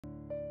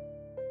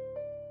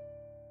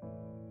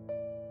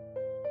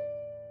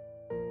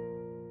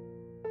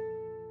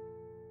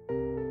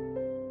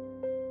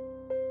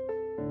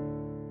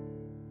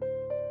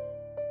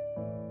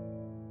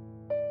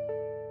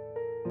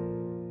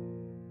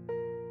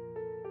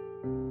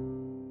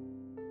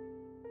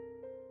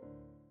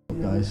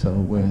Guys, so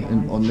we're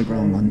in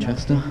underground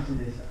Manchester.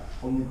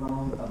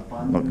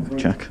 Look,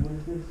 check.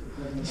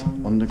 It's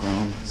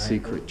underground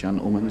secret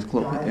gentleman's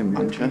club in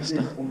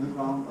Manchester.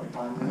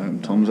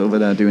 Tom's over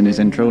there doing his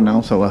intro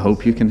now, so I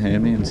hope you can hear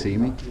me and see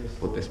me.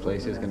 But this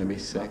place is going to be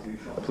sick.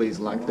 Please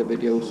like the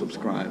video,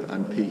 subscribe,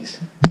 and peace.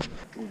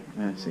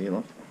 Yeah, see you,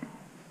 love.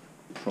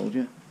 Told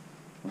you.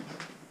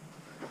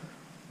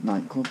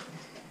 Nightclub.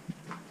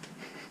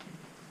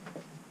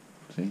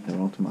 See, they're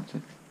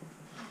automatic.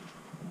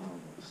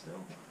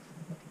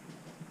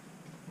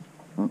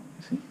 Oh,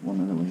 see, one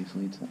of the ways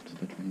leads up to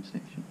the train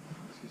station.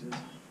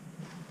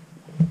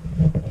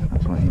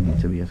 That's why you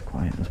need to be as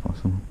quiet as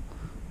possible.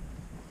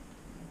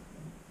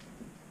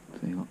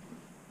 See, look.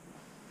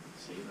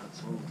 See,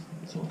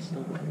 it's all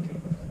still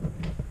working.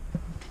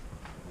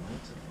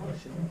 Lights are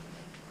flashing.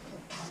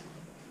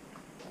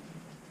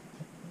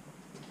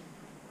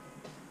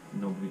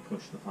 Nobody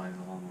pushed the fire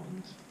alarm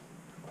buttons.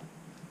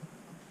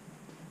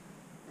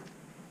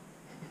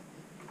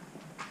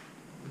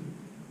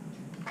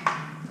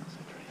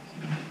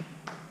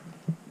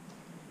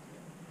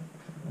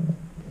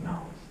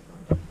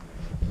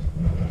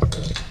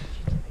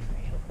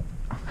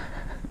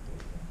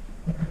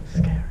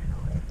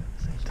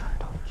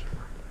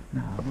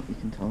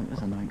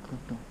 There's a nightclub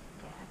though.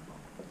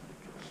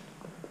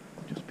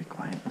 Just be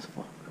quiet as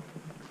fuck.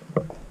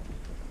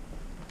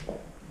 Come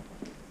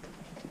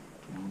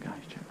on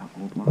guys, check that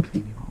old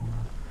martini bottle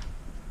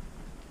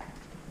there.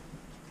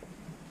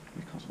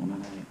 Because one of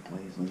the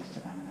ways leads to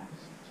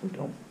M&S, so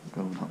don't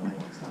go that way.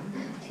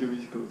 Should we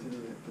just go to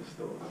the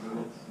store?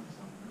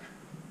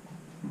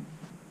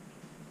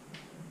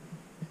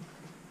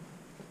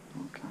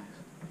 Oh guys.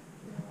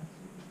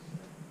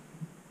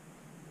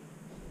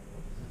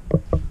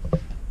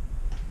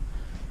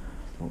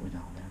 What we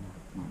down there now?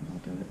 Might as well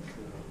do it.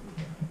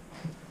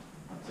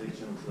 I'll take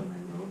you to the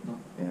main road now.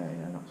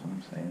 Yeah, that's what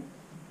I'm saying.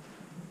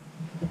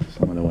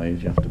 Some of the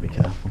ways you have to be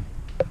careful.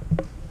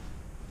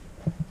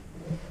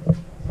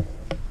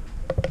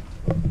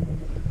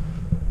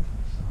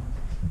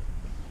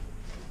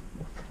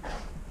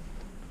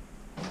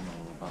 All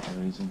the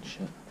batteries and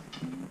shit.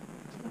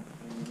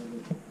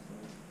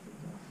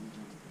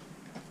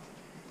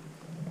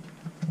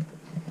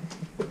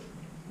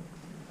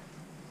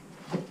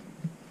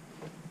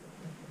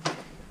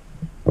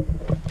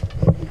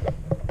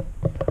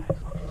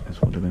 This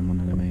would have been one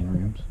of the main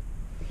rooms.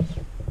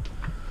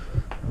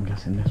 I'm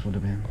guessing this would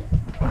have been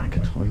like a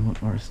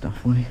toilet or a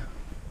staffway.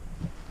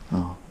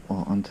 Oh,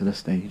 or onto the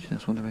stage.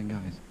 This would have been,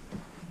 guys.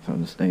 So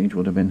the stage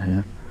would have been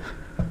here.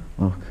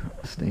 Look,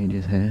 the stage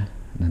is here,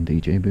 and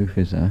then DJ booth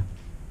is there.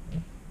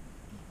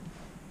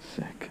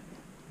 Sick.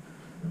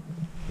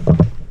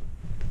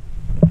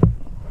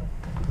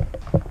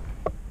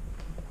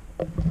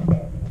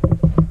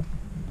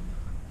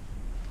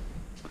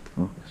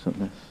 Look, so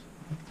this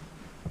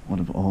would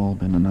have all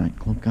been a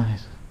nightclub,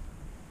 guys.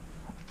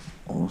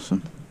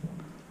 Awesome.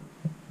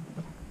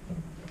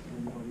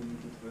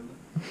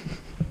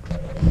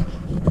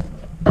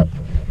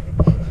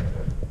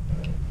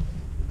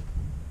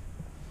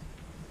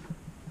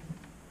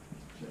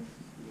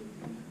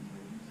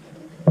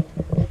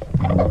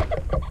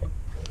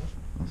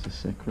 That's a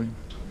sick room.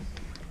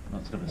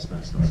 That's got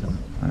asbestos in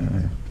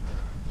it.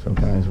 So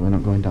guys, we're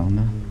not going down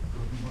there.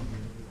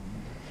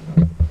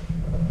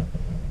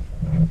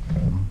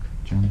 Look,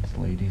 gents,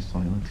 ladies,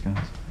 toilets,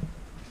 guys.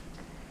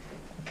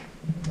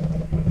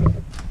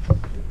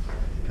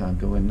 Can't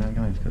go in there,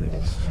 guys, because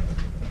it's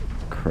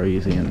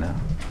crazy in there.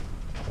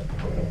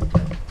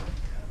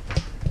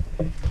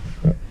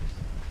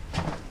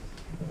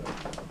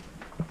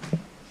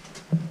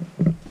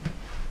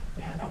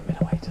 Yeah, not been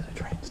away to the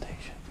train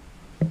station.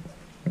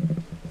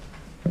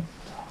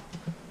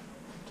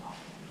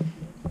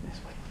 This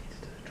way leads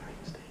to the train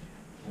station.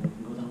 We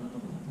can go down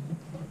another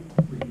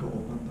level. We can go up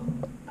and down.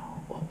 No,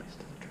 up is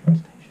to the train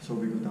station. So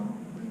we go down.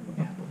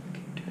 Yeah, but we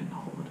keep doing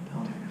all of the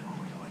building before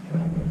we go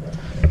anywhere.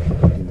 If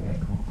we do get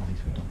caught, at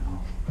least we've done it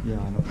all. Yeah,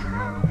 I know.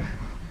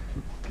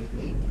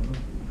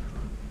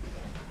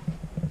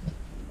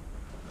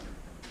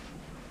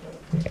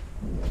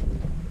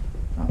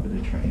 That with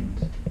the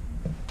trains.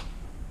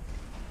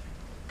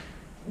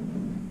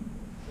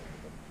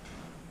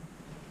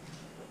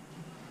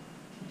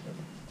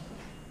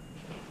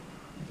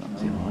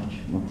 That's the arch,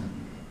 look.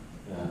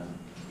 Yeah.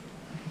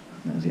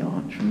 There's the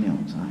arch from the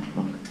outside,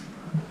 look.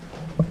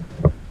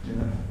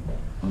 Yeah.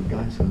 Oh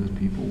guys, so there's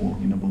people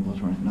walking above us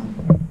right now.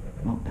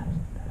 Look, that's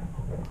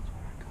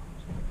where it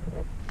goes.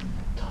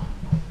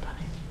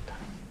 Danny.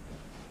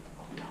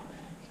 Oh, down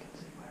there, you can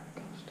see where it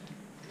goes to.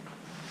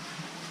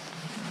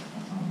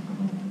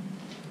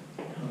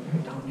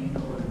 Don't you know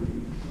where it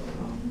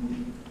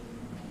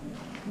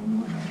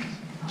is?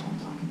 That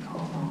one's on the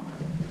car park.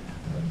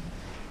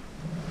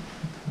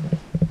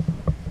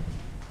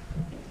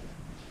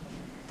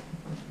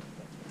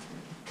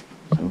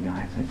 So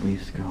guys, at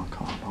least go a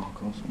car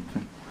park or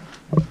something.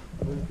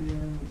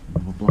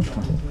 Another block.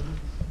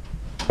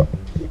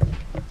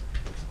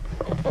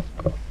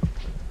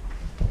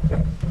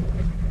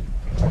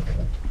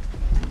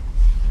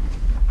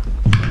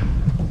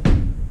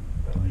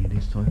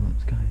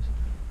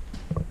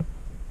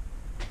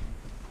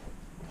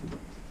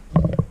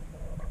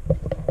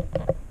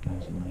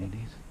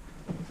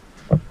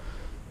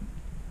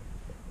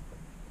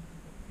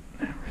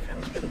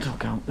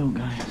 Look out though,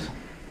 guys.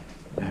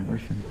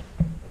 Everything.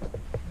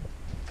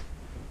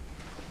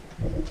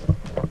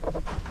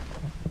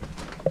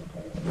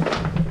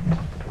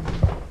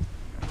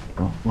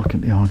 Oh, look at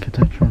the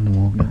architecture on the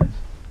wall, guys.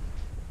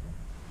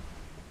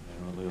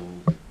 They're really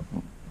old.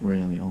 Oh,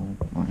 really old,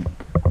 like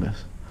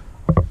this.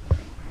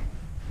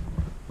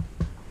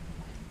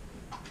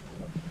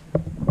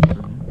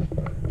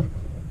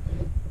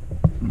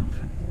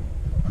 Nothing.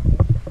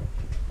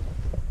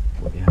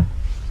 But yeah,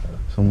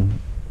 some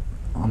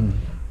on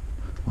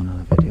one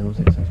of the videos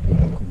it says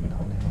people coming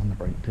down here on the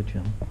break to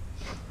chill.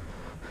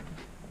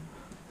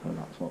 So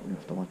that's what we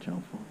have to watch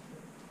out for.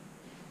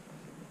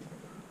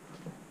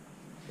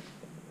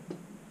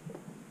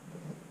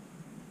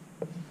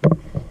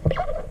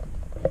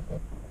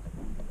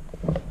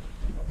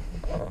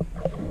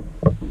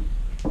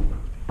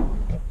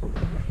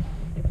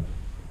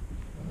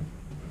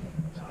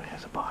 So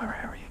here's a bar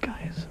area,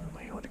 guys,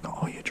 where you would have got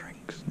all your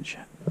drinks and shit.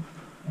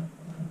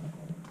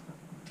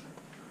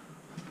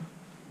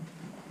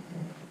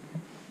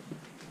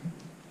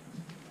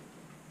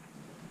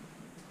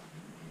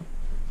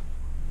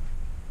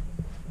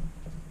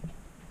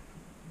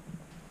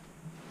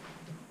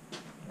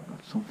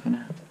 Got something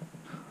here.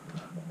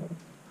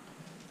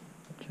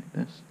 Check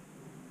this.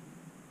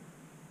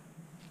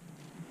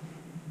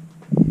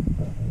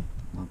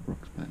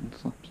 Ladbrokes betting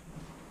slips.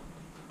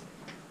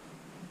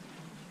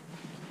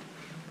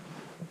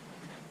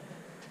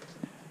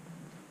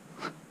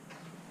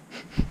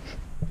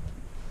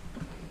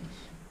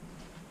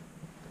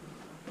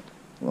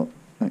 Well,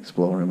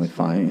 exploring with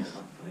fighters.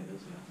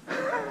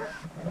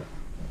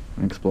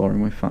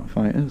 Exploring with fat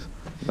fighters.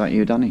 Is that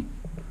you, Danny?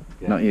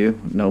 Yeah. Not you?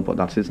 No, but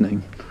that's his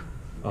name.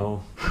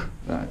 Oh.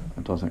 Right,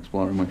 it does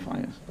exploring with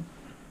fighters.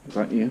 Is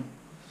that you?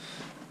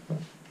 We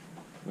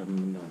haven't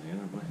been down here,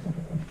 have we?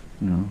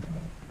 No.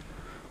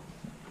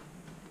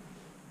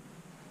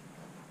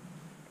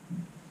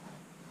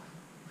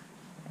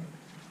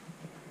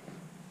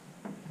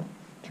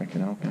 Check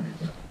it out, guys.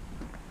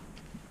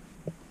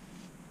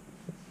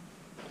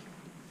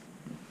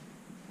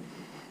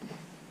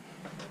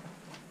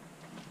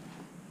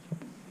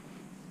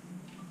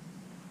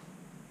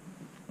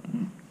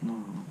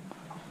 No.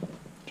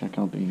 Check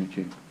out the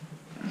YouTube.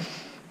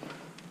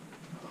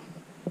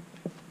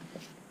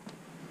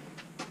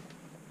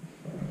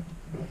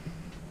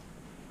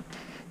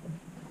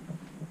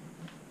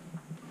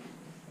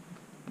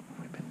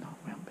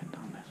 We haven't been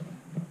down this way.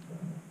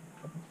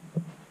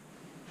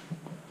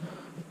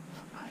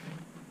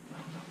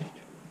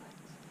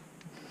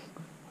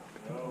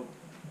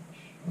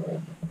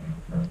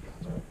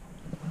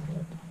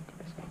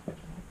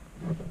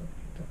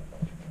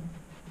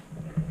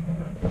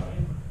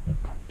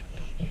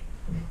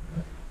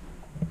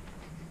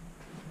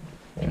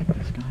 Check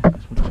this, guys.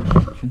 That's what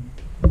I'm watching.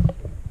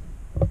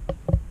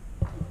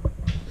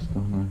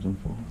 Still knives and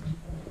forks.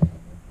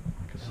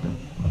 Like a still.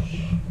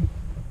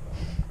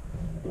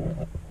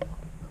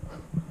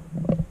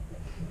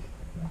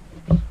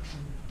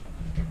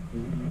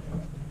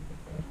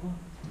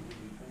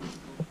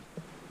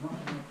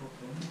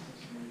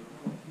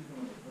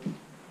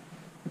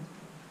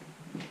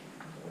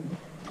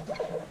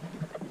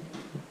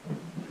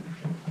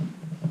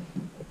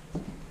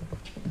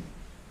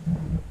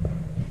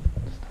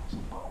 Still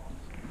some bottles.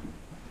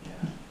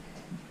 Yeah.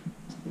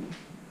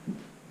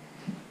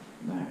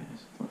 There it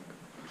is. Look.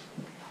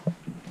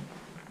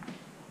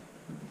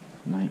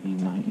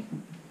 1990.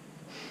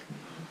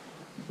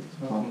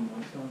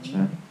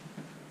 Yeah.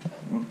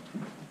 Well,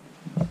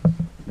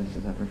 this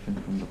is everything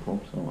from the pub,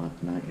 so like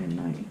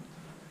 1990.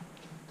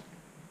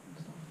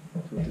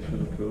 So this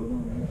was a cool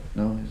one,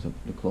 No, it's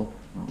the club.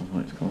 That was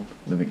what it's called.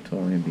 The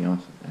Victoria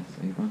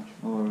B.R.S.A branch.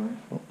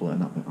 Alright. But blur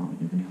that bit out,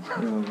 you can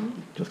Yeah,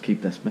 just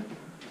keep this bit.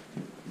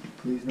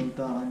 please note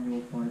that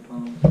annual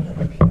 £5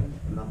 subscription.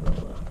 Blah, blah,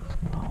 blah.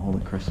 Oh, all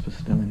the crisps are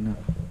still in there.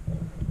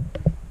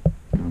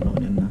 I'm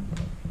going in there.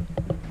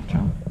 Watch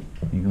out.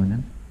 You going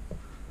in?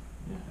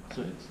 Yeah,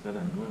 so it's dead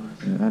end,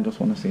 isn't it? Yeah, I just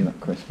want to see that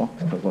crisp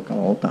box, because look how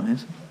old that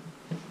is.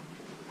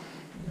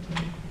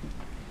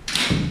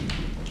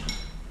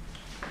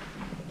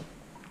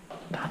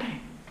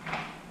 Danny.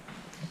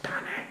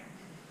 Danny.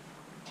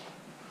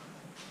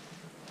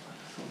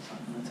 What's that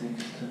gonna take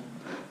us to?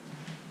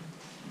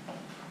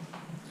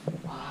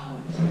 Wow,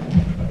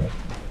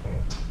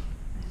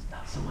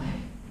 that's the way.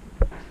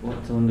 What,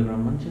 to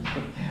underground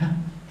Manchester? Yeah.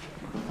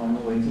 On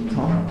the way to the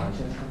top.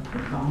 Manchester. We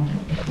found it.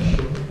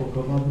 Shut the fuck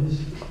up on this.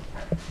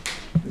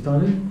 Is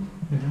that it?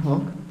 Yeah,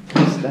 look.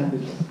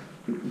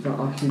 Is that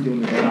actually doing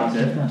the That's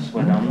it, that's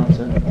went down, that's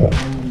it.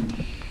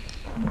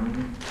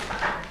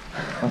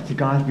 That's the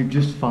guys, we've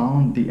just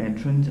found the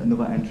entrance,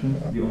 another entrance.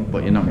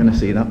 But you're not going to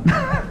see that.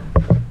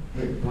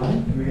 Wait, why?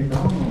 Can we get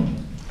down or?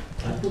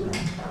 Let's go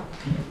down.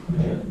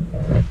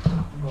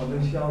 Oh,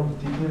 let's see how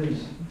deep it is.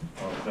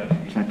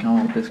 Check how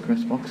old this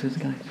crisp box is,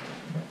 guys.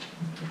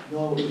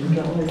 No, is it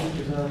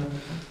is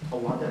a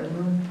ladder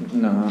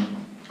in there? No.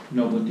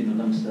 No, but you know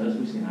them stairs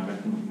we've seen, I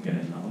reckon we can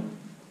get in that way.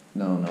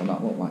 No,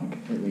 that looked like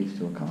it leads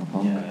to a car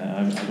park. Yeah,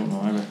 I don't know,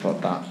 I reckon.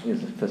 But that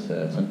is for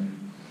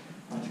certain.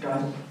 That's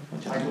Guys,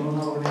 I don't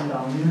know how to get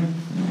down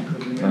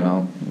here. I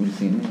know, we've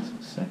seen these.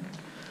 Sick.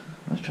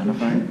 I was trying to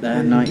find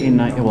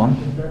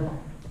 1991.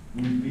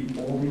 We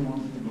only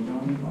wanted to go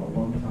down for a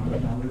long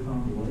time. Now we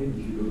found the way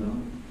we should go down.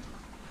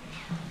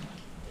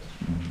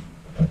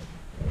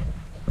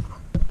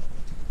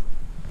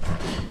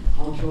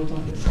 How short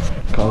is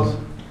it? Because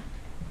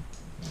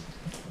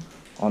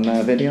on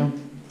their video,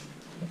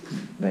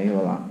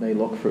 they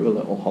looked through a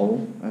little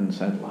hole and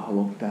said, wow,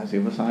 look, there's the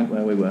other side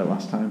where we were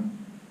last time.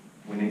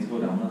 We need to go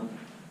down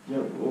there.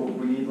 Yeah, well,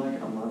 we need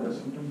like a ladder or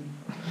something.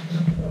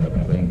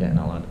 We ain't getting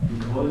a lad.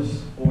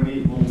 Because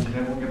only we'll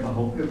never get the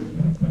hook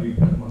if we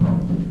come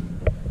around.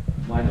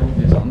 Why don't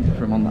we It's on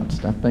from on that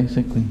step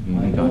basically.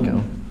 You gotta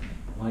go.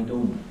 Why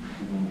don't we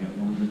go and get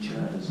one of the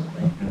chairs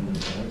and the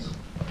chairs?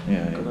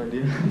 Yeah, Good yeah.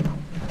 idea.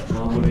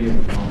 Why would we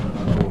have found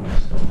that home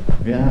stuff?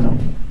 Yeah, I know.